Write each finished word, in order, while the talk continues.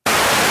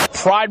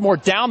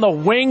Pridemore down the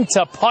wing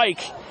to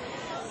Pike.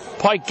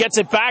 Pike gets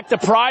it back to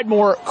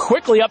Pridemore,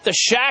 quickly up to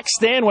Shaq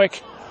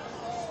Stanwyck.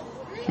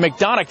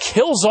 McDonough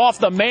kills off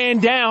the man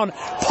down.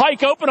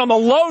 Pike open on the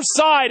low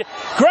side.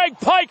 Greg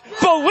Pike,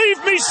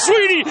 believe me,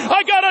 sweetie,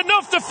 I got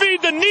enough to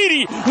feed the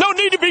needy. No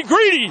need to be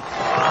greedy.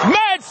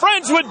 Mad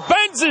friends with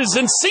Benzes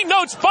and C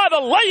notes by the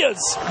Leias.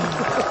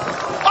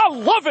 I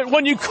love it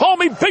when you call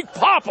me Big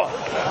Papa.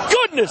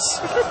 Goodness.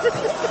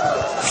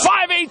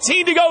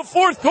 5:18 to go,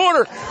 fourth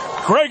quarter.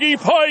 Greggy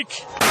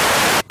Pike.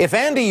 If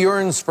Andy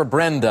yearns for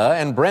Brenda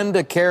and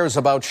Brenda cares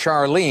about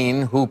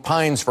Charlene, who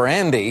pines for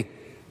Andy,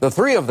 the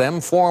three of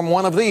them form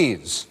one of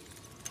these.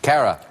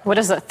 Kara. What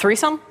is it,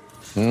 threesome?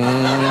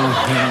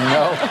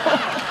 No.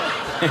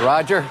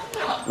 Roger?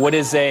 What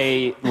is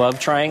a love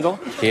triangle?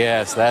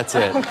 Yes, that's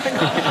it.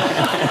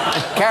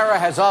 Kara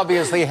has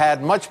obviously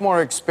had much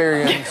more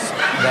experience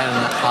than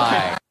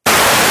I.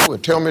 Well,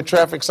 tell me a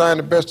traffic sign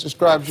that best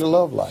describes your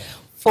love life.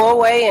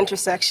 Four-way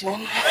intersection. What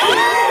the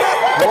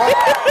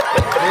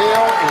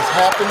hell is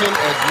happening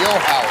at your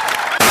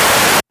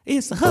house?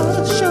 It's a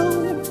Hush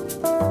Show,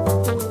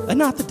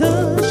 not the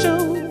Duh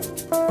Show.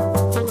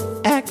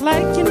 Act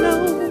like you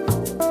know,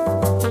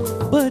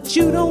 but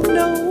you don't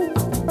know.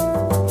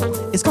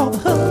 It's called the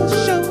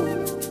Hush Show,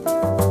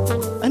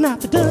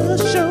 not the Duh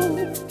Show.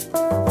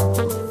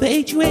 The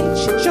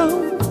H-U-H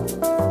Show.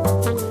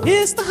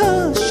 It's the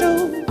Hush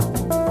Show.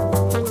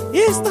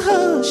 It's the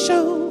Hush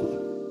Show.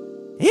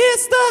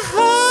 It's the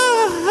Hush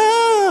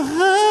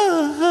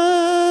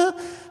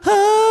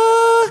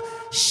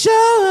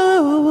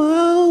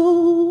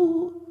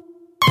Show.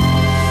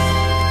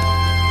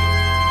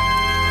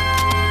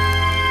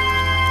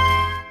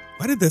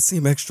 Why did that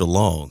seem extra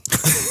long?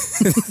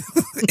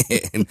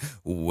 And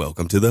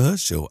welcome to the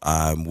Hush Show.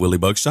 I'm Willie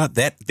Buckshot.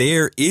 That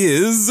there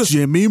is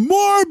Jimmy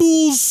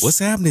Marbles. What's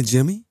happening,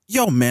 Jimmy?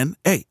 Yo, man.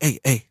 Hey.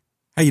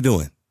 How you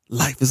doing?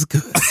 Life is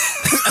good.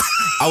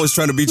 I was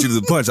trying to beat you to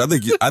the punch. I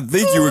think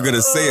you were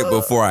gonna say it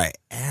before I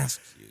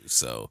asked you.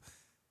 So,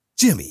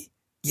 Jimmy,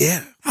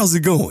 Yeah. how's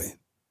it going?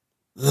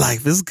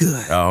 Life is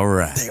good. All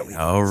right. There we go.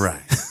 All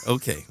right.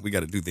 Okay, we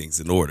got to do things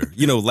in order.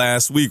 You know,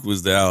 last week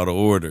was the out of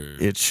order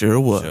It sure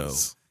was. show,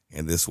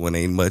 and this one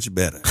ain't much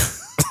better.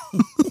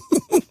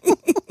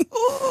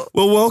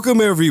 Well,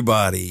 welcome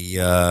everybody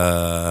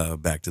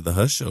back to the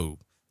Hush Show.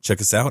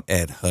 Check us out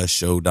at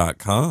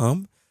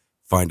hushshow.com.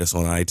 Find us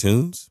on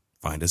iTunes.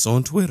 Find us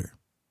on Twitter.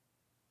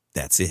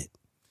 That's it.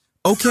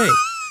 Okay.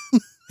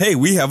 Hey,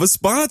 we have a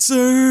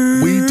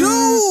sponsor. We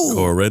do.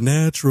 Cora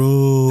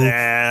Natural.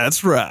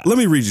 That's right. Let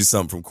me read you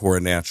something from Cora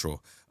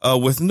Natural.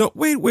 Wait. You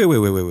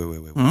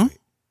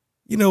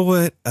know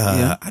what?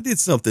 Yeah. I did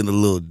something a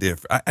little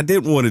different. I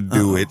didn't want to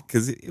do it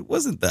because it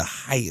wasn't the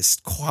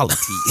highest quality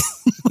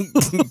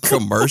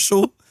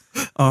commercial.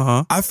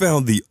 Uh-huh. I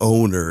found the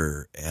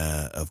owner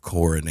of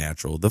Cora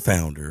Natural, the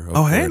founder of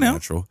Cora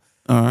Natural,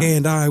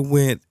 and I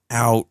went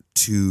out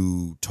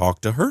to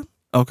talk to her.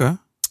 Okay.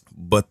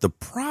 But the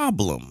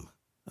problem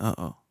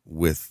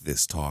with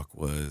this talk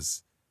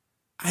was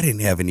I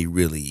didn't have any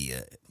really,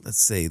 let's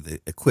say the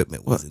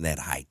equipment wasn't that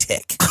high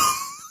tech.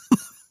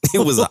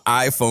 It was an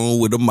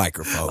iPhone with a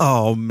microphone.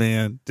 Oh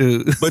man,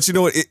 dude. But you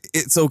know what?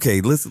 It's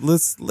okay. Let's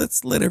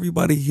let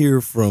everybody hear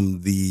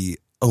from the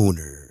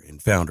owner and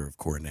founder of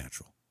Cora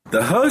Natural.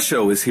 The Hush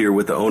Show is here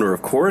with the owner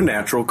of Cora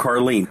Natural,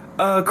 Carlene.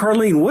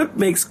 Carlene, what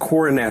makes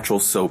Cora Natural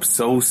soap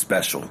so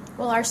special?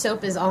 Well, our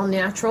soap is all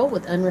natural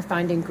with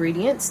unrefined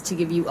ingredients to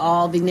give you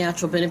all the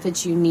natural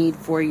benefits you need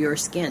for your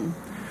skin.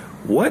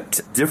 What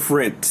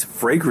different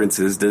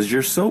fragrances does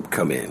your soap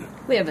come in?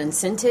 We have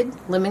unscented,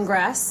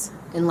 lemongrass,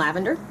 and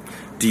lavender.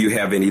 Do you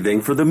have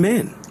anything for the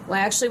men? Well,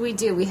 actually, we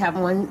do. We have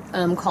one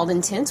called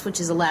Intense, which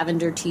is a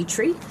lavender tea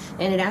tree,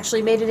 and it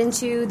actually made it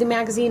into the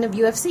magazine of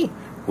UFC.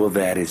 Well,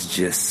 that is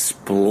just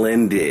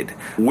splendid.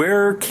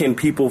 Where can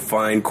people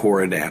find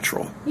Cora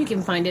Natural? You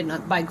can find it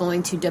by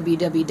going to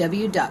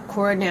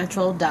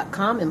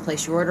www.coranatural.com and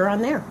place your order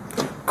on there.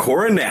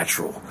 Cora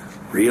Natural,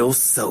 real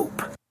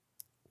soap.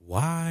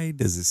 Why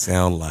does it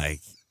sound like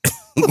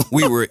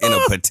we were in a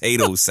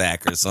potato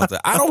sack or something?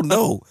 I don't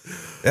know.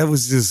 That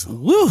was just,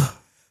 woo.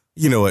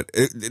 You know what?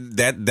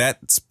 That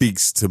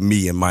speaks to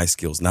me and my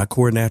skills, not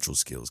Cora Natural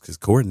skills, because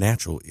Cora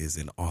Natural is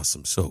an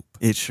awesome soap.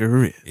 It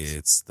sure is.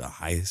 It's the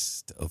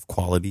highest of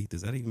quality.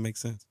 Does that even make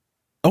sense?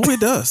 Oh,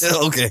 it does.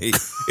 Okay.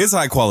 It's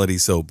high quality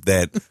soap.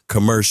 That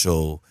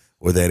commercial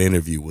or that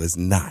interview was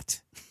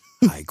not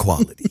high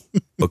quality.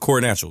 But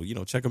Cora Natural,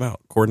 check them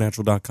out.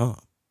 coranatural.com.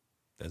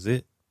 That's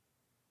it.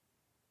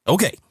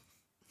 Okay.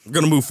 We're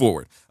going to move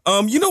forward.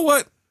 You know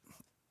what?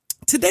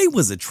 Today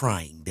was a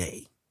trying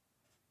day.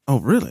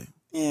 Oh, really?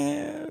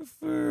 Yeah,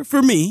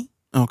 for me.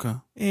 Okay.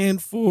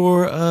 And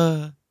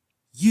for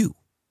you.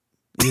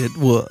 It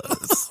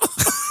was.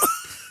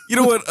 You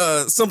know what?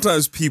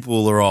 Sometimes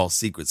people are all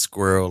secret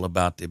squirrel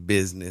about their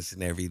business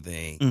and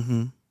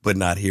everything, but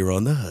not here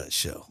on the Hush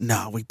Show.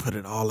 No, we put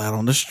it all out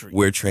on the street.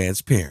 We're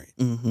transparent.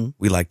 Mm-hmm.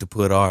 We like to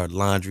put our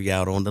laundry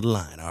out on the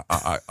line, our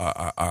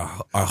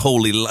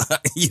holy line,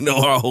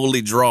 our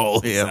holy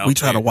draw. Yeah, we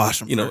try to wash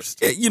them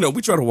first.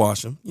 We try to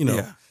wash them,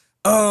 Yeah.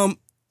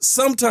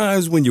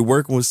 Sometimes when you're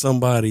working with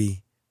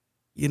somebody,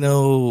 you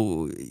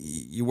know,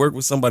 you work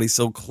with somebody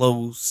so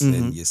close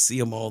and you see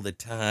them all the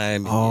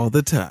time. All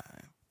the time.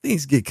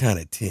 Things get kind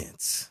of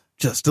tense.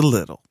 Just a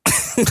little.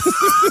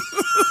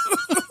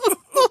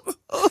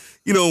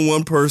 You know,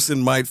 one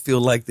person might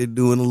feel like they're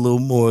doing a little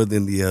more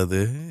than the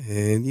other.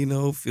 And, you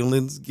know,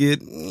 feelings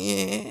get,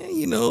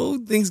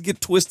 things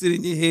get twisted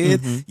in your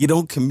head. You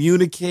don't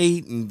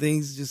communicate and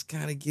things just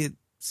kind of get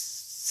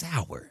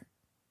sour.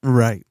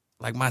 Right.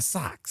 Like my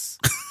socks.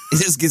 It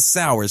just gets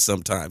sour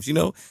sometimes, you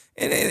know,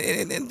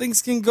 and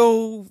things can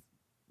go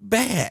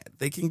bad.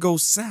 They can go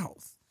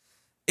south.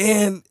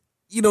 And,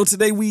 you know,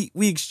 today we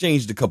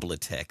exchanged a couple of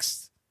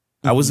texts.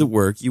 I was at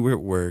work. You were at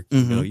work.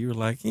 You know, you were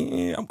like,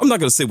 I'm not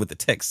going to say what the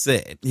text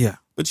said. Yeah.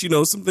 But, you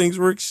know, some things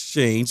were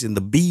exchanged and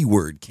the B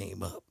word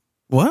came up.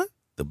 What?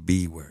 The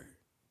B word.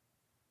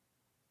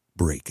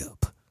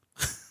 Breakup.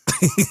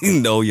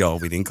 No, y'all,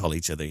 we didn't call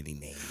each other any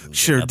names.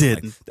 Sure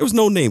didn't. Like, there was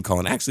no name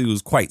calling. Actually, it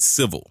was quite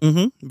civil.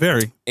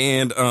 Very.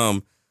 And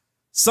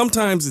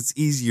sometimes it's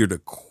easier to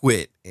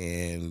quit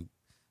and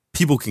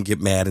people can get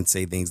mad and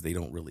say things they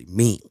don't really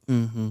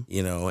mean,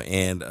 you know,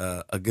 and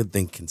a good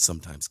thing can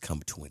sometimes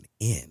come to an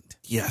end.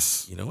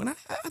 Yes. You know, and I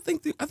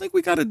think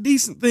we got a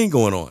decent thing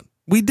going on.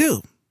 We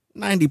do.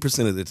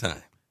 90% of the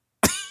time.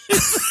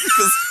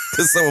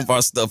 Because some of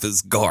our stuff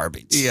is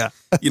garbage. Yeah.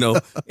 You know,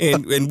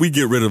 and we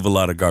get rid of a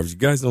lot of garbage. You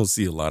guys don't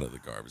see a lot of the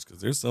garbage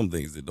because there's some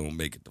things that don't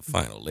make it the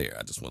final layer.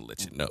 I just want to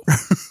let you know.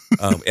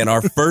 And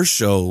our first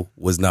show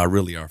was not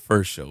really our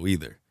first show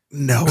either.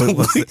 No, it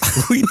wasn't.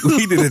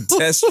 we did a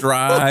test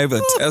drive,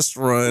 a test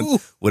run,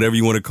 whatever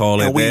you want to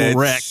call it. And we that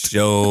wrecked.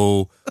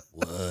 show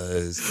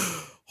was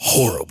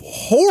horrible.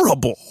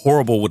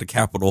 Horrible with a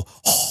capital.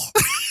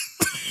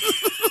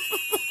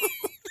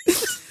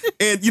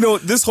 And, you know,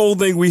 this whole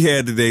thing we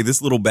had today,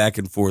 this little back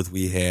and forth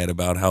we had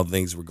about how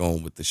things were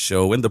going with the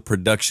show and the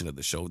production of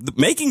the show.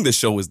 Making the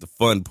show is the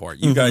fun part.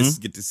 You guys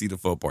get to see the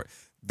fun part.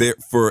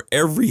 For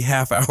every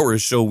half hour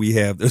of show we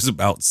have, there's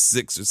about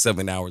 6 or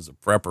 7 hours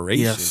of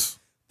preparation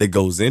that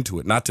goes into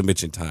it, not to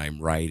mention time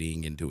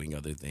writing and doing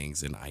other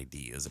things and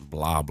ideas and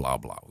blah, blah,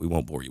 blah. We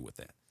won't bore you with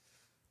that.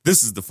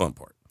 This is the fun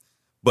part.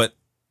 But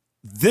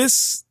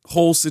this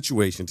whole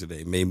situation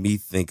today made me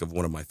think of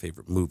one of my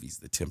favorite movies,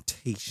 The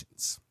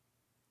Temptations.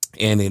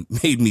 And it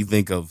made me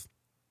think of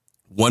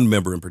one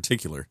member in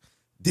particular,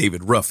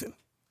 David Ruffin.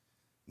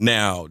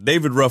 Now,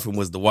 David Ruffin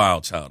was the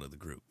wild child of the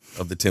group,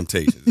 of The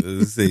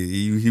Temptations.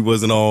 He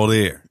wasn't all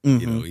there.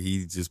 You know,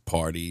 he just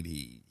partied.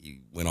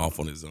 He went off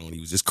on his own. He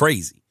was just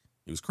crazy.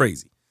 He was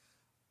crazy.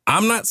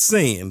 I'm not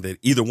saying that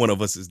either one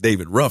of us is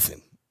David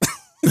Ruffin.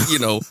 You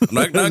know, I'm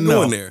not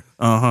going there.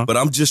 But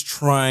I'm just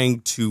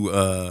trying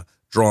to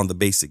draw on the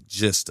basic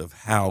gist of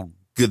how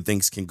good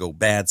things can go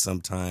bad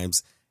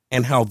sometimes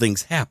and how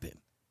things happen.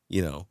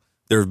 You know,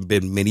 there have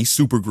been many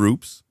super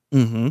groups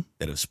that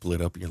have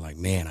split up. And you're like,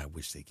 man, I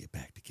wish they get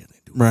back together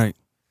and do it. Right.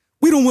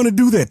 We don't want to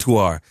do that to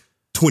our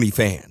 20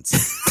 fans.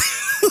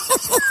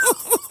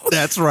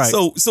 That's right.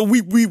 So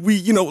we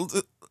you know,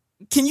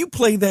 can you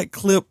play that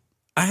clip?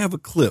 I have a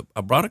clip. I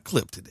brought a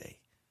clip today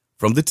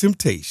from The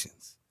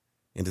Temptations.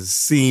 And it's a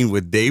scene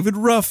with David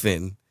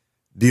Ruffin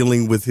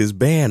dealing with his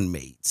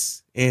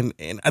bandmates. And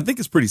I think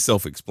it's pretty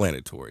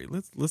self-explanatory.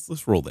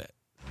 Let's roll that.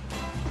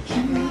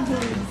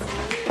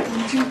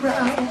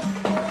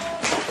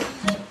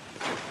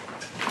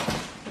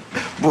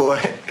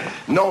 Boy,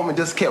 Norman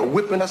just kept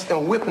whipping us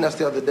and whipping us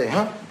the other day,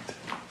 huh?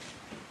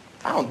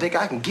 I don't think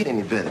I can get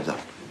any better, though.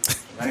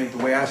 That ain't the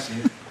way I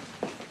see it.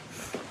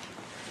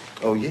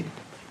 Oh, yeah?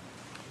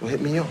 Well, hit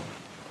me on.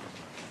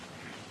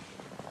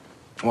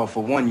 Well,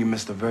 for one, you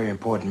missed a very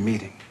important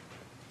meeting.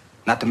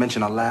 Not to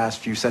mention our last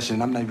few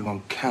sessions, I'm not even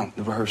gonna count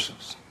the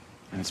rehearsals.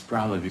 And it's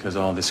probably because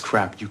of all this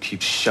crap you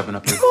keep shoving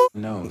up your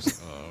nose.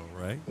 All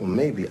right. Well,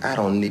 maybe I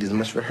don't need as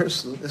much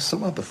rehearsal as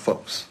some other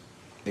folks.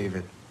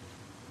 David,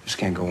 this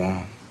can't go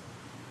on.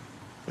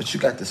 What you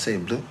got to say,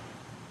 Blue?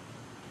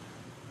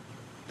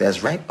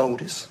 That's right,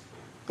 Otis.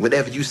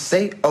 Whatever you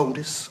say,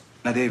 Otis.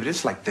 Now, David,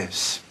 it's like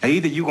this. Now,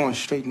 either you gonna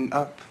straighten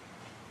up,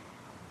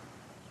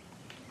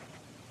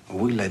 or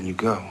we letting you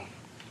go.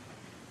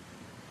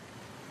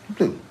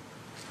 Blue,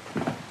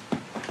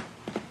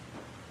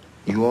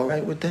 you all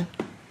right with that?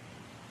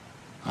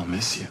 I'll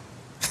miss you.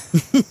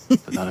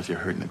 But not if you're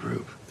hurting the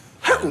group.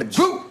 Hurting the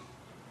group?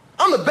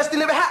 I'm the best thing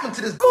ever happened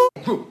to this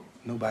group.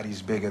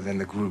 Nobody's bigger than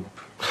the group.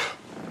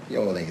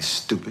 Y'all ain't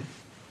stupid.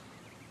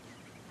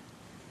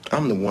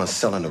 I'm the one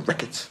selling the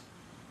records.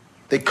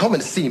 They coming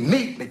to see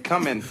me. They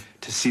coming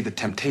to see The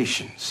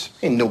Temptations.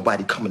 Ain't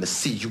nobody coming to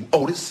see you,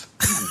 Otis.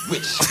 You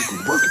wish you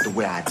could work it the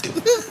way I do.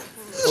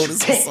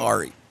 Otis, I'm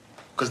sorry.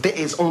 Because there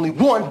is only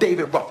one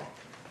David Ruffin.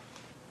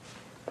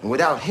 And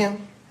without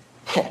him,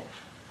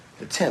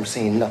 the Temps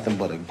ain't nothing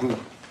but a group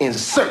in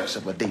search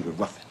of a David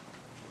Ruffin.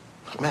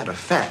 Matter of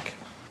fact,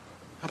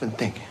 I've been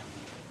thinking,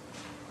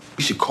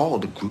 we should call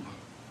the group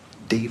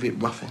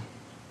David Ruffin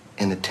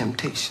and the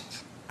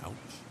Temptations. Ouch.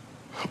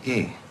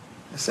 Yeah,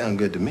 that sounds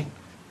good to me.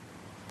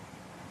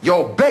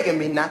 You're begging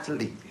me not to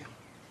leave you.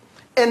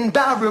 and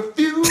I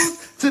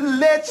refuse to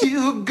let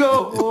you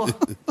go.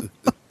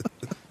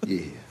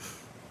 Yeah.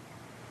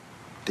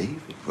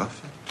 David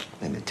Ruffin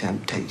and the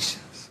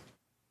Temptations.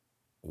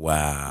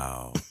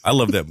 Wow. I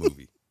love that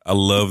movie. I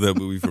love that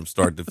movie from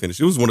start to finish.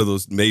 It was one of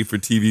those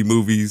made-for-TV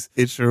movies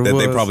It sure that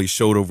was. they probably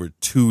showed over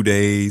 2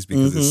 days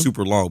because it's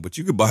super long, but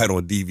you could buy it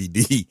on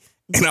DVD,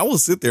 and I will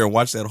sit there and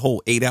watch that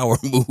whole 8-hour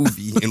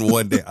movie in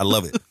one day. I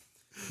love it.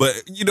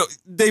 But, you know,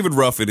 David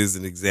Ruffin is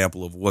an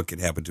example of what could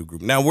happen to a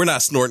group. Now, we're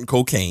not snorting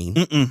cocaine,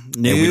 and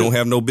we don't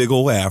have no big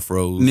old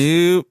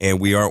afros, and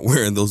we aren't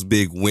wearing those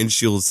big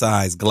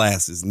windshield-sized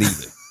glasses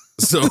neither.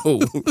 So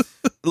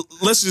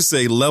let's just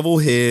say level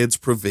heads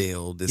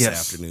prevailed this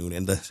afternoon,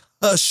 and the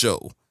Hush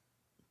Show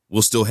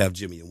will still have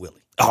Jimmy and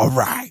Willie. All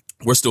right.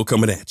 We're still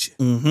coming at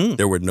you.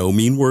 There were no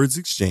mean words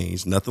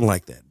exchanged, nothing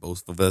like that.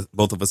 Both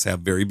of us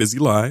have very busy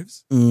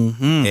lives.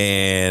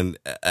 And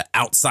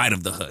outside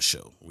of the Hush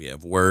Show, we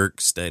have work,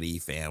 study,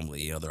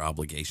 family, other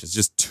obligations,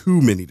 just too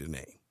many to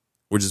name.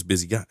 We're just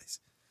busy guys.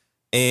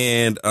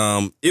 And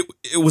it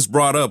was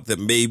brought up that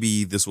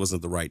maybe this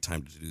wasn't the right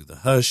time to do the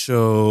Hush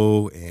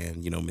Show,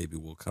 and, you know, maybe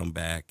we'll come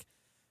back,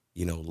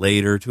 you know,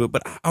 later to it.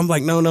 But I'm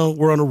like, no,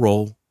 we're on a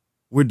roll.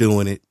 We're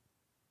doing it.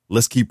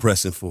 Let's keep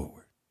pressing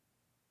forward.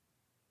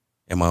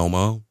 Am I on my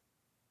own?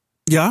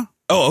 Yeah.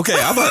 Oh, okay.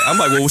 I'm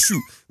like, well,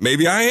 shoot,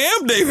 maybe I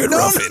am David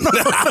Ruffin.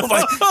 I'm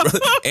like, brother,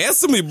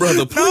 answer me,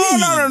 brother,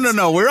 please.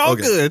 No. We're all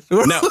good.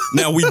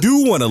 Now, we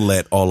do want to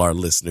let all our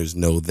listeners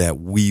know that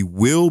we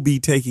will be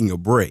taking a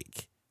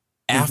break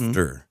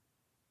after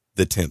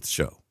the 10th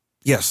show.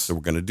 Yes. So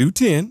we're going to do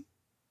 10,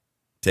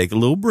 take a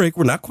little break.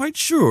 We're not quite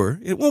sure.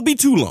 It won't be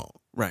too long.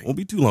 Right. It won't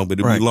be too long, but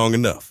it'll be long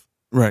enough.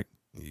 Right.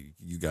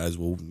 You guys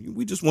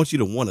we just want you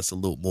to want us a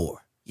little more.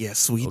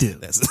 Yes, we do.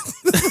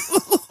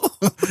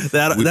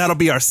 That'll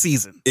be our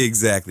season.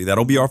 Exactly.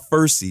 That'll be our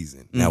first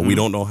season. Now, we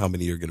don't know how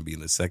many are going to be in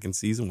the second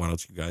season. Why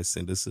don't you guys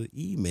send us an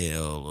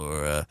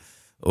email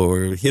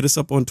or hit us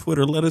up on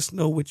Twitter. Let us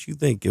know what you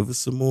think. Give us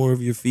some more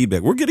of your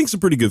feedback. We're getting some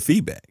pretty good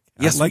feedback.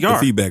 Yes, I like the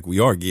feedback we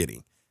are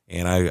getting.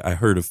 And I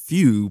heard a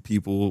few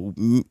people,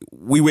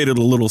 we waited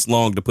a little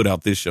long to put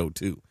out this show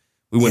too.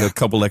 We went a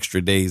couple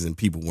extra days and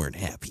people weren't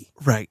happy.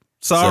 Right.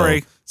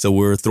 Sorry. So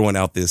we're throwing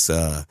out this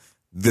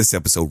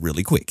episode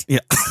really quick. Yeah.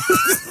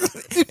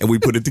 And we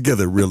put it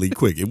together really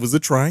quick. It was a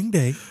trying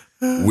day.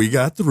 We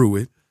got through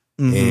it,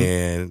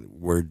 and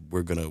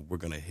we're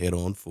gonna head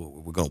on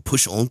forward. We're gonna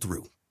push on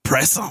through.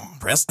 Press on.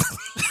 Press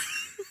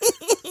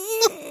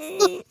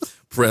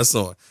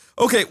on.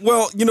 Okay,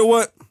 well, you know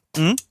what?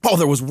 Oh,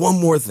 there was one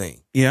more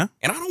thing. Yeah.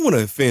 And I don't want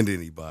to offend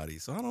anybody,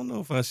 so I don't know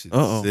if I should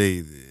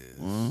say this.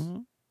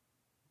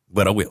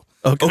 But I will.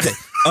 Okay.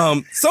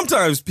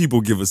 Sometimes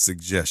people give us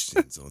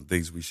suggestions on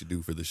things we should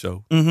do for the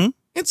show. And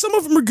some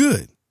of them are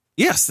good.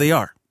 Yes, they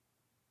are.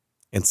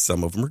 And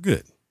some of them are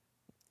good.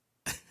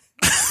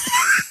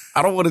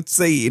 I don't want to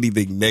say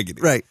anything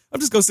negative. Right. I'm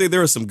just going to say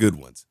there are some good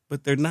ones,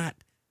 but they're not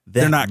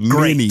They're not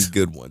many great.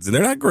 good ones. And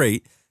they're not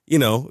great. You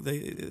know,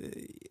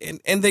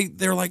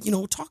 they're like, you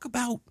know, talk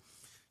about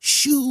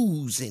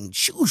shoes and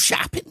shoe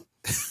shopping.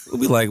 We'll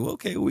be like, well,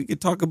 okay, we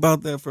could talk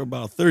about that for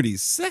about 30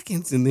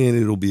 seconds and then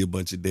it'll be a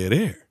bunch of dead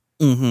air.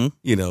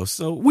 You know,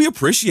 so we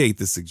appreciate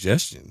the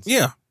suggestions.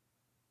 Yeah.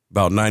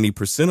 About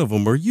 90% of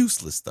them are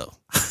useless, though.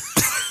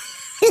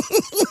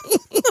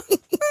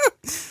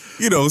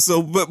 You know,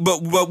 so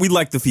but we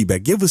like the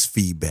feedback. Give us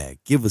feedback.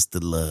 Give us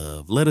the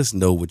love. Let us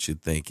know what you're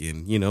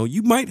thinking. You know,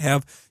 you might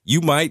have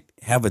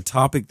a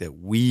topic that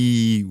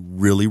we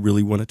really,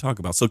 really want to talk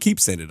about. So keep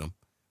sending them.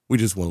 We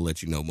just want to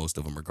let you know most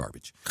of them are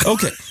garbage.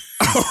 Okay.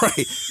 All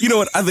right. You know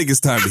what? I think it's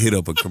time to hit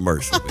up a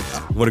commercial.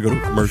 You want to go to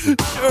a commercial?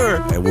 Sure.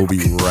 And we'll be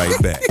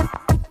right back.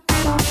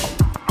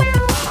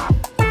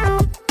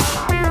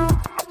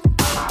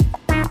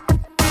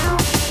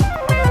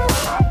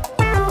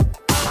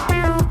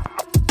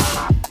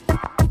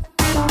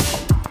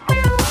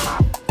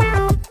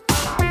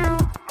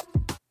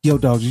 Yo,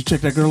 dog, you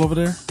check that girl over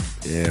there?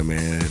 Yeah,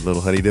 man.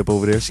 Little honey dip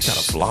over there. She got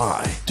a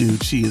fly.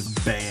 Dude, she is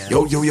bad.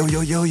 Yo.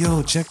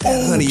 Check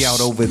that honey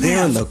out over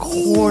there in the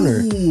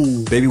corner.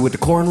 Baby with the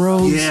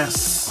cornrows?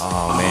 Yes.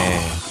 Oh, man.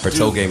 Her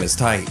toe game is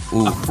tight.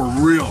 Ooh. For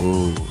real.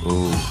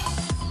 Ooh.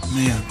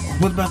 Man,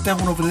 what about that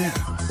one over there?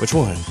 Which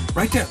one?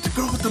 Right there, the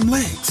girl with them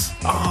legs.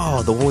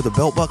 Oh, the one with the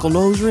belt buckle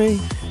nose ring?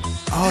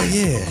 Oh,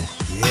 yeah.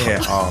 Yeah.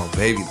 Oh,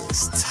 baby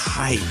looks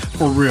tight.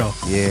 For real.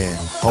 Yeah.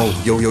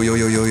 Oh, yo.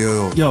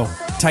 Yo.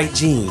 Tight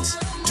jeans.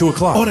 2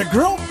 o'clock. Oh, that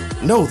girl?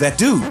 No, that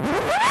dude.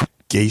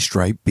 Gay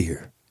Stripe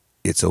Beer.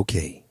 It's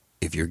okay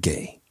if you're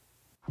gay.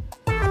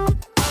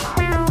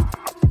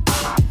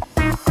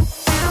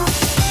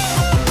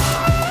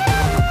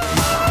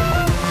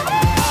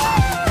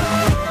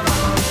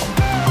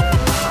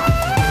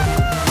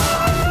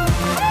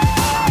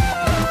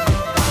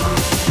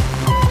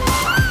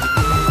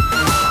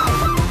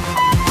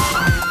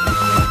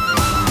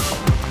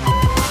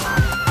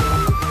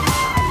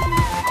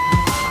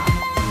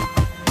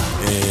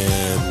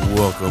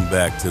 Welcome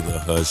back to the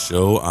Hush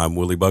Show. I'm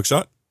Willie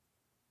Buckshot.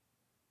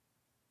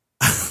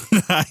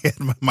 I had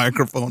my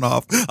microphone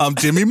off. I'm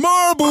Jimmy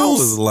Marbles. I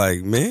was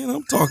like, man,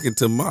 I'm talking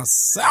to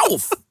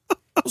myself.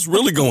 What's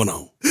really going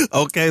on?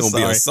 Okay, it's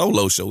going to be a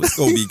solo show. It's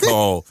going to be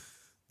called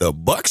The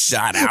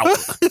Buckshot Hour.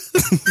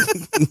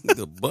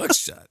 The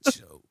Buckshot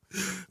Show.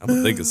 I'm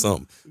going to think of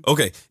something.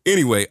 Okay,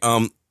 anyway,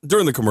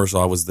 during the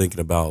commercial, I was thinking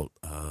about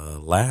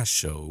last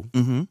show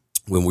when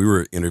we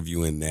were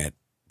interviewing that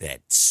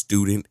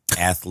student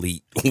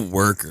athlete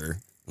worker.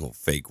 Well,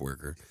 fake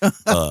worker.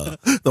 The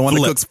one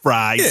that cooks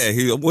fries.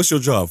 Yeah, what's your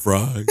job,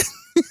 Fry?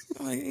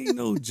 I'm like, ain't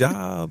no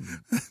job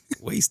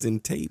wasting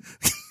tape,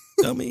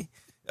 dummy.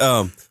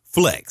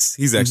 Flex,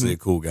 he's actually a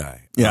cool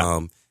guy. Yeah.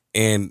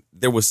 And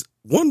there was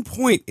one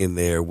point in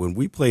there when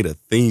we played a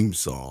theme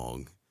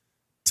song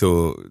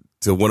to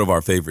one of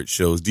our favorite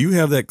shows. Do you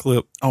have that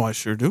clip? Oh, I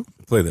sure do.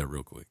 Play that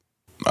real quick.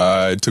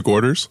 I took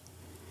orders.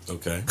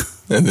 Okay.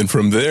 And then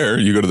from there,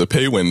 you go to the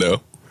pay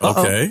window.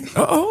 Okay.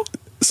 Uh-oh.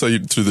 So you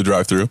through the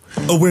drive-thru.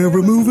 Oh, we're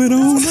moving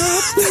on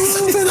up.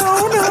 Moving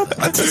on up.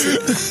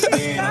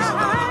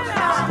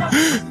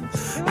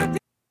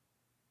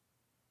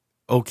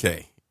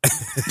 Okay.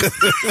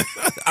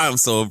 I'm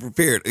so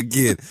unprepared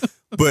again.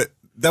 But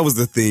that was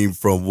the theme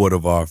from one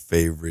of our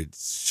favorite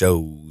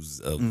shows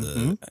of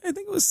the, I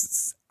think it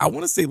was, I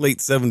want to say late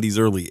 70s,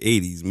 early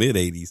 80s, mid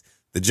 80s,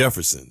 The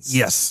Jeffersons.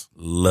 Yes.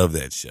 Love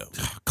that show.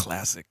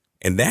 Classic.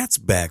 And that's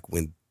back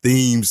when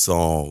theme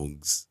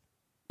songs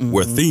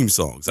were theme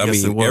songs. I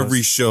mean,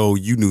 every show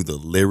you knew the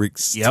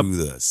lyrics to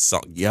the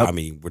song. Yep. I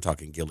mean, we're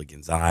talking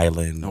Gilligan's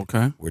Island.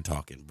 Okay. We're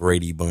talking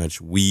Brady Bunch,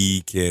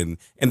 Week, and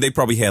they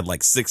probably had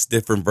like 6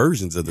 different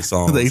versions of the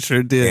song. They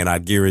sure did. And I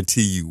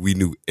guarantee you, we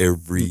knew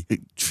every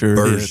sure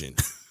version.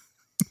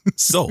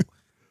 So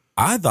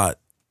I thought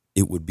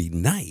it would be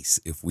nice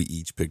if we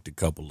each picked a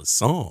couple of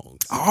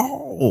songs.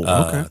 Oh,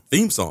 okay.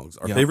 Theme songs,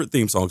 our favorite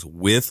theme songs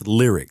with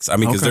lyrics. I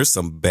mean, because there's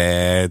some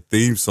bad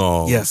theme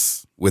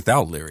songs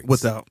without lyrics.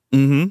 Without.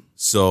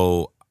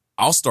 So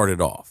I'll start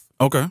it off.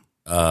 Okay.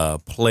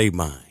 Play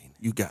mine.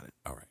 You got it.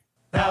 All right.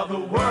 Now the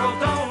world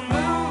don't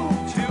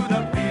move to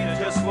the beat of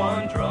just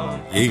one drum.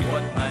 Yeah.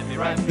 What might be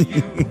right for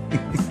you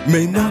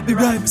may not be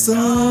right for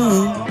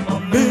some.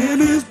 A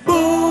man is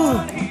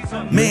born,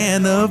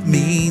 man of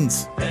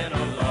means.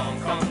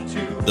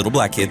 Little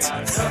black kids.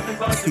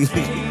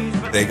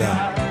 They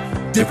got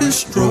different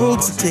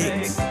strokes it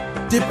takes.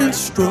 Different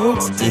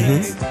strokes it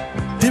takes.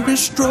 Different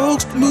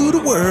strokes to move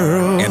the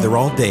world. And they're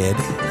all dead.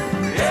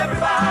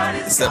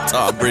 Except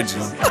Todd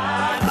Bridges.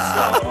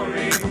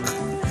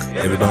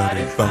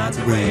 Everybody finds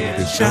a way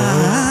to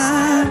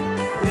shine.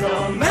 It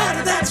don't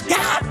matter that's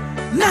got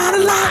not a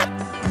lot.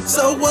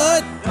 So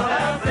what?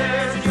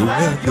 You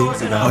have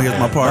yours and oh, here's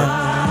my part.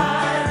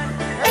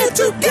 And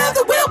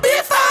together we'll be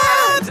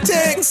fine. It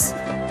takes.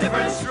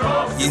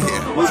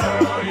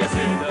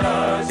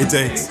 Yeah. It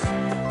takes.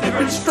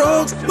 Different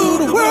strokes to move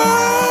the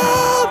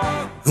world.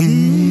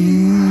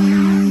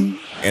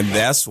 And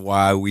that's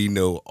why we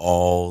know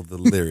all the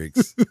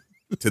lyrics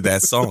to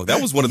that song.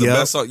 That was one of the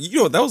best songs.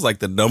 You know, that was like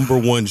the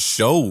 #1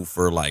 show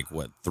for like,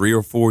 3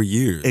 or 4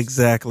 years.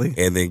 Exactly.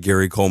 And then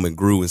Gary Coleman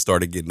grew and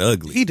started getting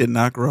ugly. He did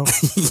not grow.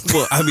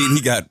 Well, I mean,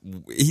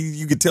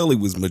 you could tell he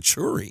was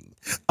maturing.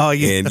 Oh,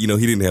 yeah. And, he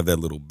didn't have that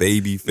little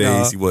baby face.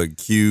 No. He wasn't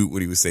cute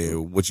when he was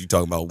saying, what you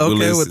talking about, okay,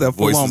 Willis? with that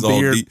voice full-on was all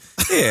beard. deep.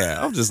 Yeah,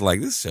 I'm just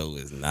like, this show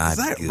is not Is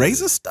that good.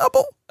 razor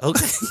stubble?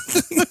 Okay.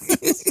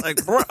 It's like,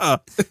 bruh.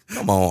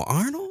 Come on,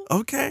 Arnold.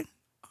 Okay.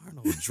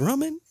 Arnold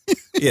Drummond.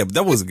 Yeah, but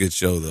that was a good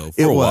show, though,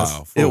 for a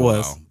while.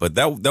 But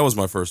that was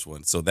my first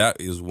one. So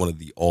that is one of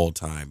the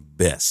all-time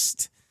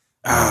best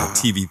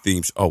TV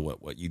themes. Oh,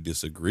 what? You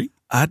disagree?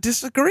 I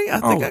disagree. I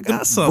think I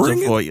got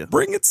something for you.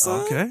 Bring it,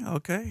 son.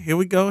 Okay. Here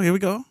we go.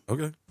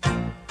 Okay.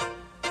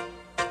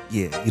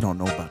 Yeah, you don't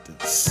know about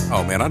this.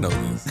 Oh, man, I know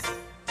this.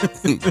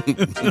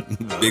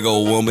 Big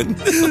old woman.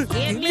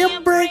 Give me a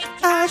break.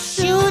 I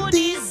should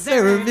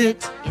deserve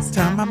it. It's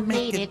time I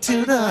make it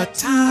to the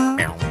top.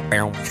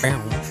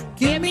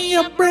 Give me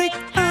a break.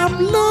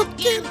 I'm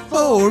looking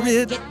for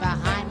it. Get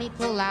behind me,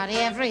 pull out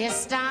every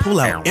stop. Pull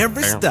out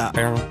every stop.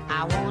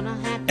 I wanna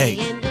have Hey,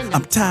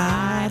 I'm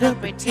tired of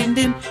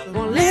pretending.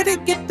 Won't let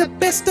it get the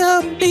best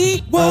of me.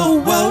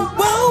 Whoa, whoa,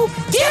 whoa.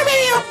 Give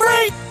me a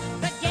break.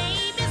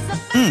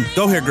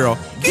 Go here, girl.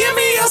 Give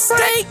me a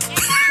steak.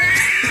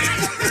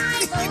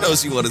 You know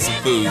she wanted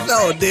some food.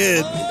 No, it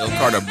did.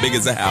 Carter big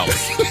as a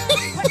house.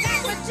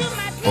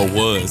 Or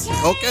was.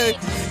 Okay.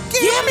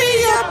 Give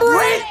me a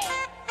break.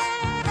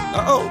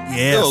 Uh-oh.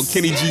 Yes. Little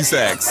Kenny G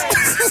Sax.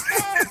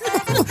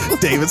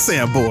 David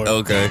Sanborn.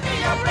 Okay.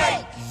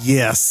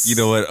 Yes. You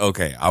know what?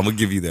 Okay, I'm gonna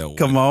give you that one.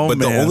 Come on, but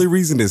man. the only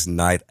reason it's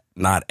not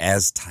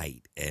as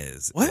tight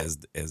as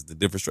the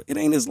different stroke, it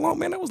ain't as long,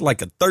 man. That was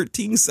like a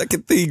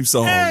 13-second theme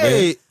song,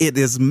 man. It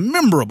is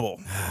memorable.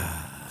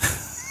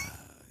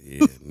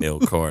 Yeah, Nell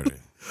Carter.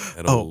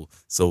 That old,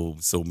 so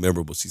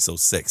memorable. She's so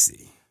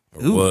sexy.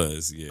 Or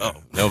was, yeah.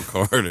 Nell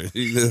Carter.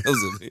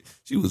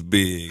 She was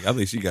big. I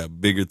think she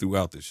got bigger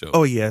throughout the show.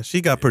 Oh, yeah.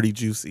 She got pretty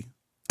juicy.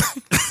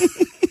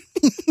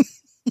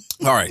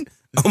 All right.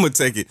 I'm going to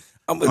take it.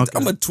 I'm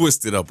gonna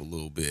twist it up a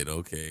little bit.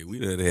 Okay, we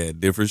done had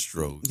different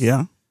strokes.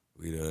 Yeah,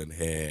 we done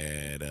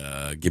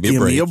had Give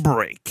Me a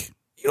Break.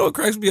 You know what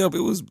cracks me up?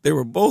 They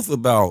were both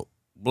about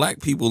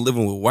black people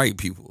living with white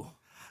people.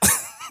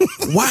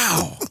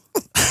 Wow.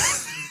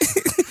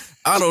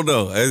 I don't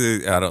know,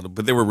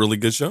 but they were really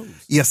good shows.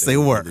 Yes, they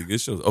were really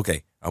good shows.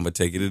 Okay, I'm gonna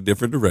take it a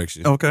different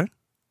direction. Okay,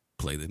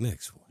 play the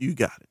next one. You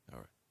got it. All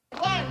right.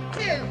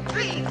 1, 2,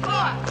 3, 4,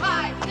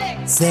 5,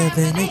 6,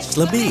 7 H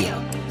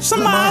Labille.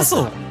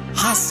 Shamazel.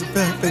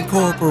 Hossifef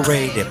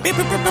Incorporated.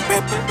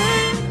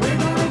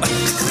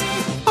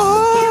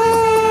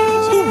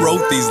 Who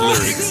wrote these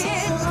lyrics?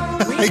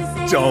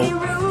 I don't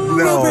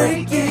know.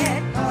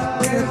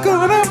 We're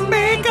gonna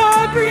make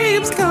our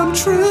dreams come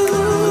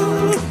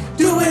true.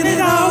 Doing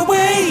it our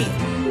way.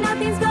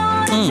 Nothing's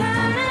gonna turn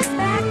us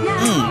back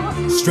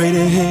now. Straight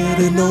ahead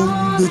and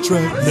on the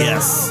track.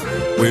 Yes.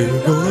 We're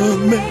gonna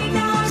make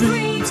our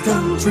dreams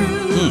come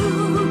true.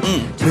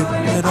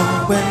 Doing it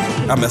our way.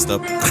 I messed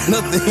up.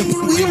 Nothing.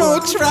 We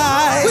won't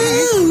try.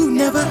 Woo,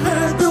 never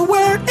heard the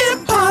word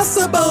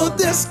impossible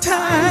this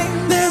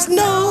time. There's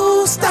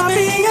no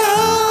stopping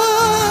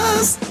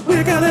us.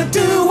 We're gonna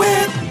do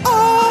it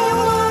all.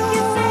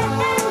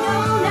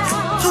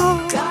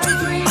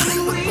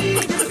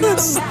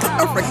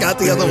 I forgot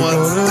the other ones.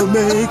 We're gonna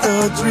make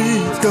our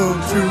dreams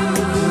come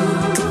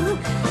true.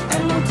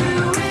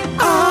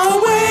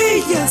 Our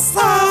way, yes,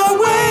 our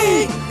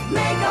way.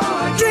 Make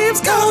our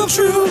Dreams come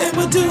true, and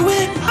we'll do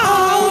it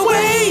our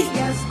way.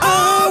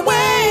 Our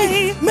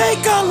way.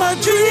 Make all our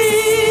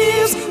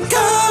dreams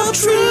come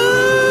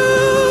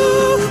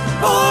true.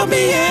 For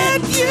me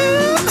and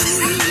you.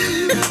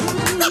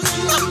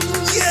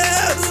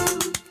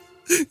 Yes.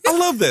 I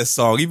love that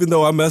song, even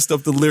though I messed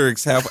up the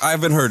lyrics. I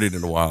haven't heard it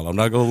in a while. I'm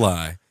not gonna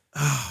lie.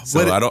 So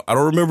I don't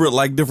remember it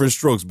like different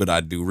strokes, but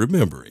I do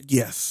remember it.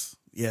 Yes.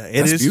 Yeah,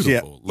 That's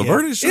beautiful. Yeah,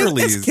 Laverne and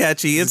Shirley it's is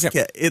catchy. It's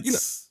you know,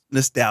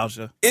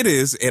 nostalgia. It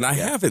is, and I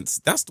haven't.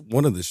 That's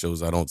one of the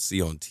shows I don't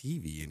see on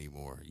TV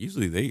anymore.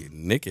 Usually,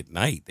 Nick at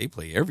Night, they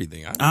play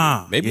everything.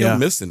 Maybe I'm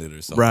missing it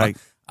or something. Right.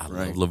 I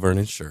love Laverne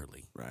and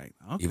Shirley. Right.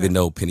 Okay. Even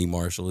though Penny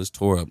Marshall is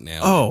tore up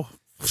now. Oh.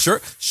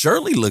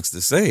 Shirley looks the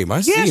same.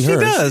 I seen she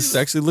her. does. She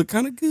actually look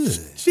kind of good.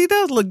 She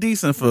does look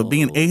decent for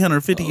being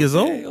 850 years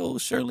old.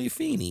 Old Shirley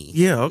Feeney.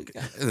 Yeah,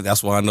 okay.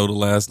 That's why I know the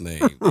last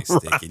name.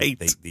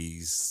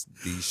 These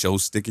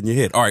shows stick in your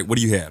head. All right, what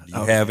do you have? Do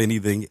you have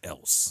anything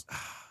else?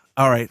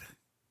 All right.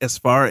 As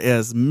far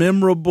as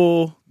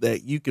memorable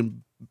that you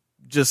can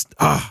just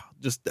a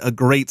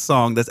great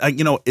song that's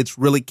it's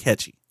really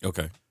catchy.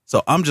 Okay.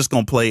 So I'm just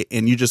gonna play it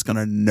and you're just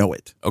gonna know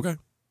it. Okay.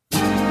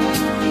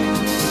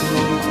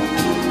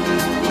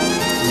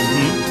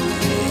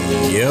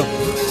 Yep.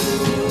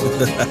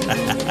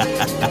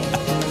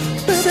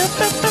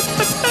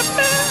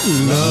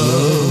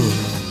 Love.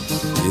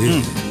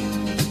 Yeah.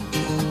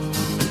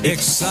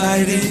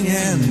 Exciting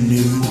and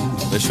new.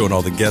 They're showing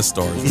all the guest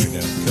stars right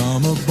now.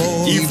 Come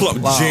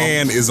aboard.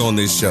 Jan is on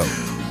this show.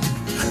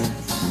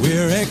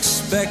 We're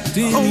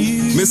expecting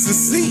you. Mrs.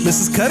 C.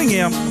 Mrs.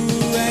 Cunningham.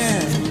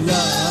 And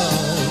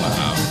love.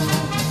 Wow.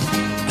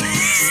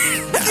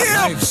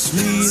 Life's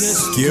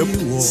sweetest Skip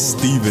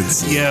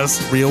Stevenson. Yes,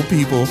 real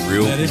people.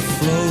 Real Let it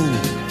flow.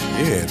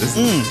 Yeah, this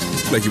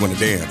make you want to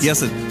dance.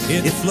 Yes, it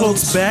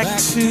floats back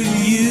to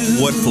you.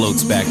 What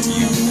floats back to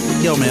you?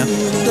 Yo, man.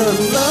 The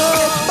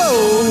love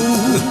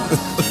boat.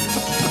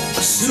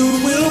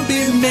 Soon we'll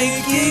be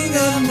making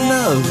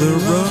another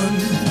run.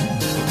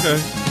 Okay.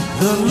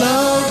 The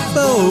love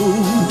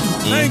boat.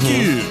 Thank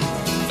you.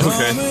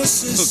 Okay.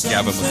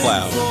 Gavin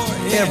McLeod.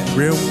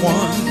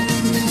 Everyone.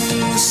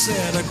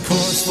 Set a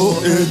course for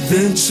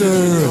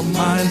adventure.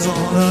 Minds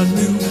on a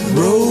new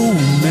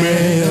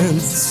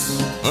romance.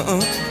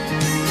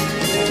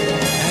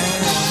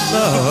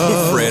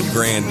 Fred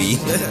Grandy.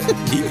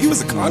 he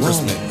was a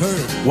congressman.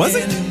 Was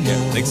it? Yeah,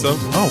 I think so.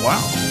 Oh,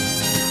 wow.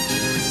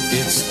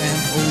 It's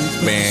an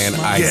open Man,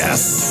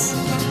 Yes.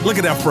 Look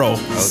at that fro.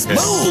 Okay.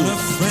 Smooth. A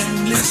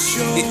friendly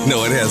show.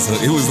 No, it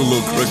was a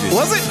little crooked.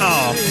 Was it?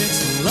 Oh.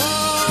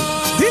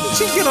 Didn't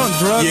she get on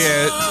drugs?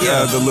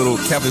 Yeah, the little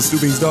Captain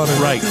Stubing's daughter.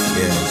 Right.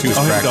 Yeah, she was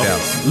cracked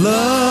out.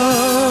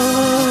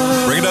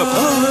 Love. Bring it up.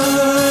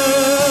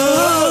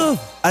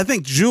 I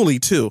think Julie,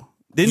 too.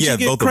 Didn't she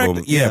get both cracked? of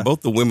them. Yeah,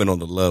 both the women on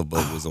the Love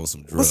Boat was on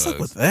some drugs. What's up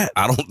with that?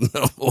 I don't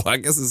know. I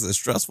guess it's a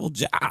stressful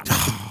job.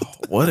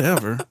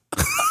 Whatever.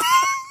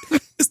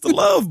 It's the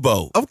Love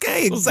Boat.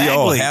 Okay, Be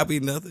all happy,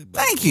 nothing.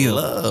 But Thank you.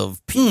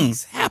 Love,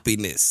 peace,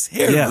 happiness,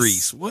 hair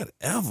grease,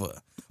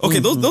 whatever. Okay,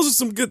 those are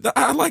some good.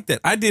 I like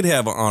that. I did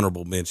have an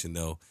honorable mention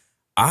though.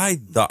 I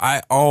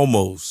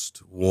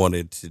almost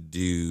wanted to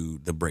do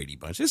the Brady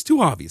Bunch. It's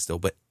too obvious though.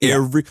 But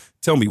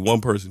tell me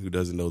one person who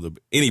doesn't know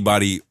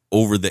anybody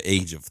over the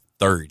age of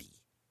 30.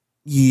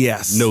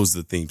 Yes, knows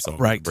the theme song.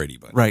 Right, of the Brady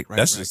Bunch. Right.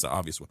 That's just the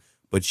obvious one.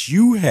 But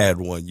you had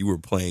one you were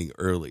playing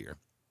earlier.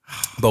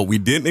 But we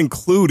didn't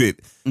include it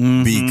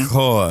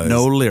because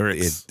no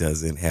lyrics. It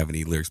doesn't have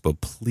any lyrics.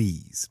 But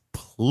please,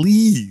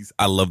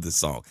 I love this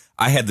song.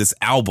 I had this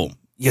album.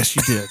 Yes,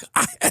 you did.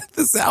 I had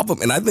this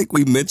album, and I think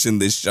we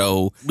mentioned this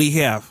show. We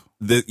have.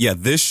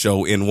 this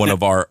show in one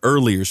of our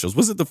earlier shows.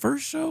 Was it the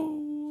first show?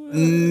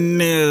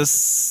 No,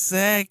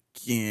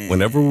 second.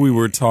 Whenever we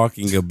were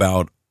talking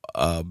about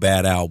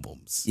bad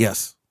albums.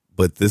 Yes.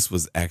 But this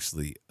was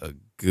actually a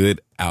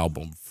good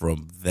album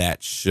from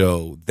that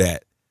show.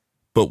 But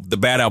the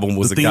bad album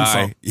was the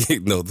guy.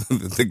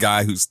 The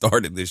guy who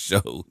started this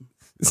show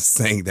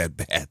sang that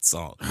bad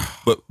song.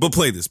 But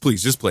play this,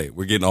 please. Just play it.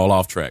 We're getting all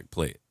off track.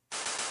 Play it.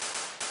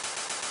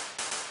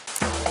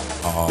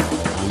 Oh,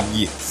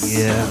 yes.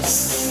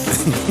 Yes.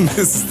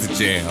 This is the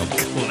jam.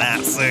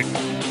 Classic.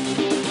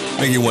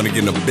 Make you want to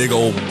get in a big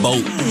old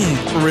boat.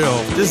 For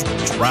real. Just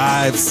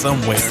drive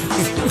somewhere.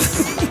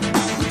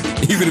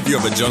 Even if you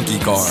have a junky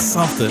car.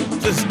 Something.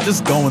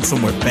 Just going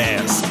somewhere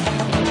fast.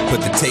 Put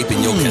the tape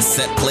in your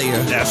cassette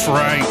player. That's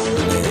right.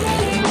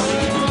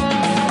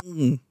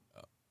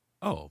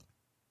 Oh,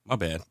 my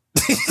bad.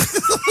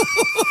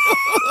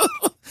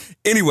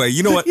 Anyway,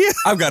 you know what? Yeah.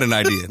 I've got an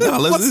idea. No,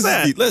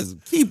 let's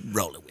keep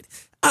rolling with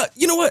it.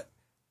 You know what?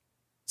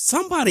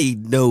 Somebody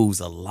knows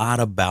a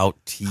lot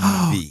about TV.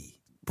 Oh,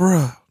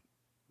 bruh.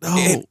 No.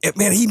 And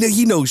man,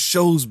 he knows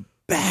shows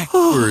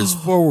backwards,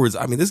 forwards.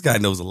 I mean, this guy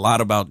knows a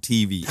lot about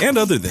TV and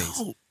other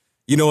things.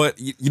 You know what?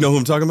 You know who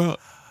I'm talking about?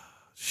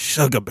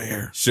 Sugar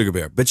Bear.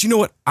 But you know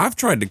what? I've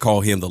tried to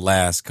call him the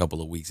last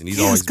couple of weeks, and he's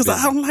always because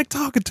I don't like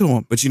talking to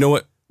him. But you know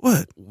what?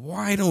 What?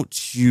 Why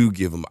don't you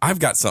give him? I've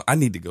got some. I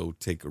need to go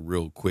take a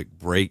real quick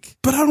break.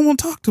 But I don't want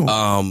to talk to him.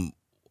 I'm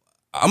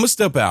gonna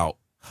step out.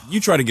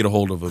 You try to get a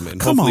hold of him,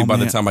 and hopefully by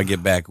the time I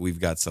get back, we've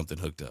got something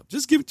hooked up.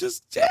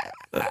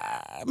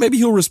 Maybe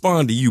he'll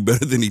respond to you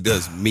better than he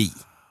does me,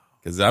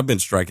 because I've been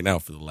striking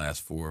out for the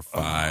last 4 or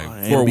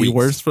 5 4 weeks. Be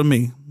worse for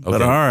me. Okay.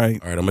 But all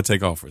right, I'm gonna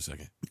take off for a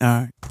second. All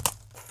right,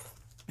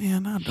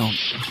 man. I don't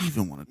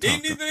even want to talk.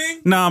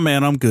 Anything? Nah,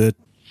 man, I'm good.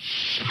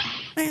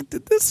 Man,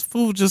 did this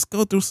fool just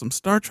go through some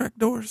Star Trek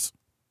doors?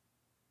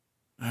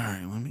 All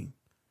right, let me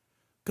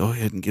go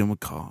ahead and give him a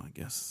call. I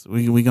guess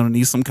we're gonna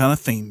need some kind of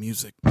theme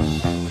music.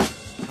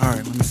 All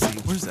right, let me see.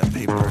 Where's that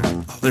paper?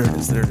 Oh, there it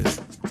is.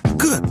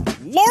 Good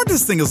Lord,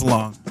 this thing is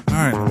long. All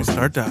right, let me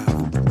start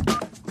dialing. 5,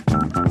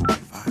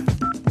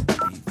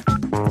 3,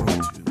 4,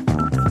 2,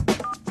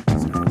 1,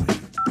 0, 8,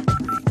 3.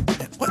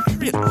 What?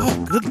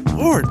 Oh, good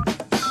Lord.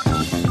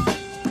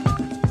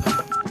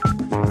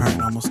 All right,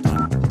 almost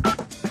done.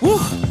 Whew.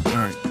 All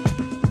right.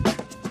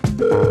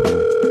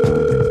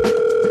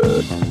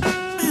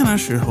 Man, I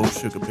sure hope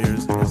Sugar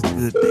Bears has a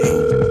good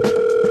day.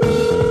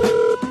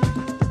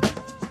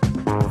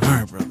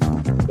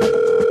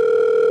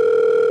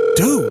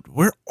 Dude,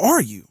 where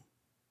are you?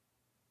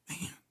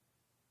 Man.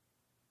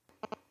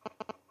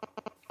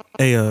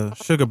 Hey,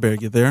 Sugar Bear,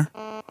 you there?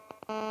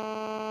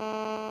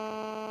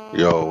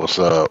 Yo, what's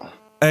up?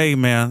 Hey,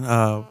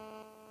 man.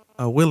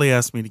 Willie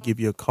asked me to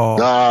give you a call.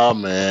 Nah,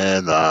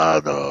 man.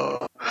 No,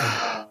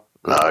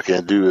 I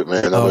can't do it,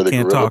 man. I'm at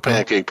a gorilla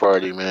pancake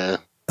party, man.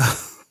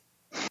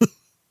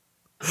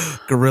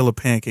 Gorilla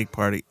pancake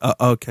party.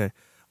 Okay.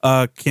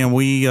 Can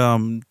we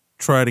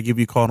try to give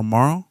you a call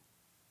tomorrow?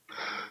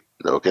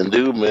 No can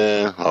do,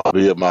 man. I'll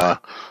be at my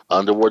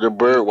underwater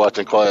bird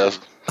watching class.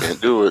 Can't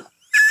do it.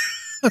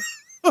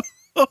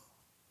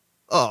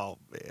 Oh,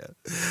 man.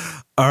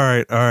 All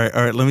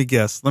right. Let me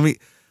guess.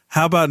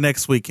 How about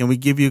next week? Can we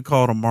give you a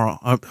call tomorrow?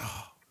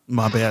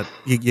 My bad.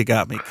 You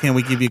got me. Can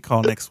we give you a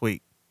call next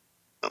week?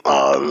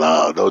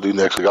 No, don't do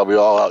next week. I'll be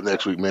all out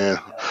next week, man.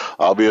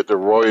 I'll be at the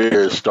Roy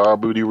Ayers Star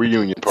Booty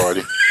reunion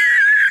party.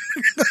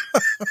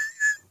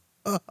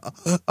 All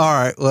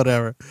right,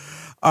 whatever.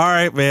 All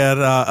right, man.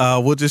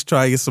 We'll just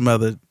try you some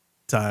other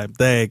time.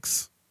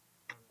 Thanks.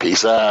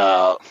 Peace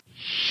out.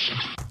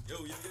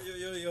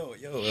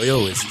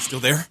 Yo, is he still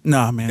there?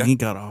 Nah, man, he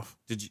got off.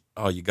 Did you?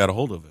 Oh, you got a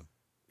hold of him?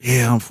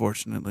 Yeah,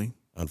 unfortunately.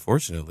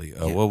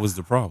 What was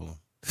the problem?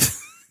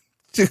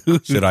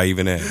 Dude. Should I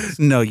even ask?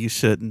 No, you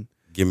shouldn't.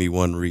 Give me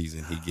one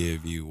reason he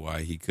gave you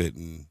why he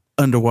couldn't.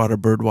 Underwater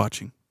bird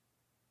watching.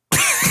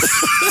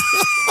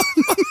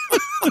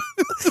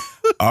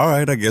 All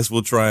right, I guess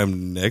we'll try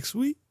him next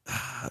week.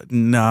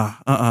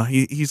 Nah,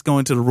 he's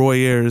going to the Roy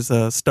Ayers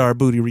Star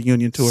Booty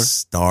reunion tour.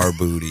 Star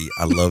Booty,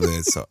 I love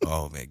it. So,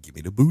 oh man, give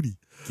me the booty.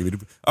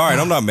 All right,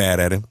 I'm not mad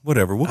at him.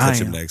 Whatever, we'll catch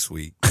him next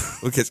week.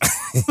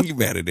 You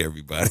mad at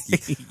everybody?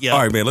 Yeah. All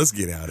right, man, let's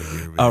get out of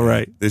here. Man. All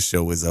right, this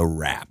show is a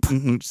wrap.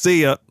 Mm-hmm.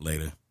 See ya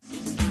later.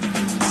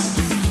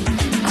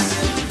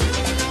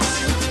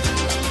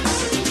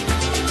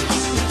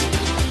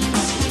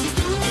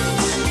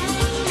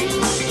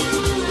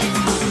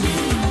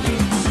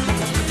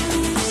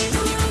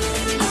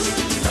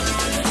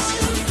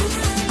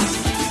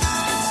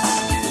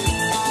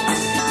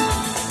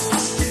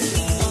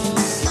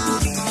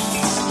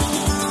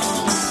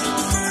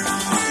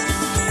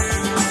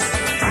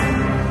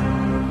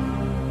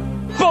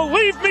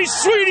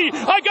 Sweetie,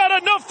 I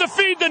got enough to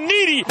feed the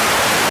needy.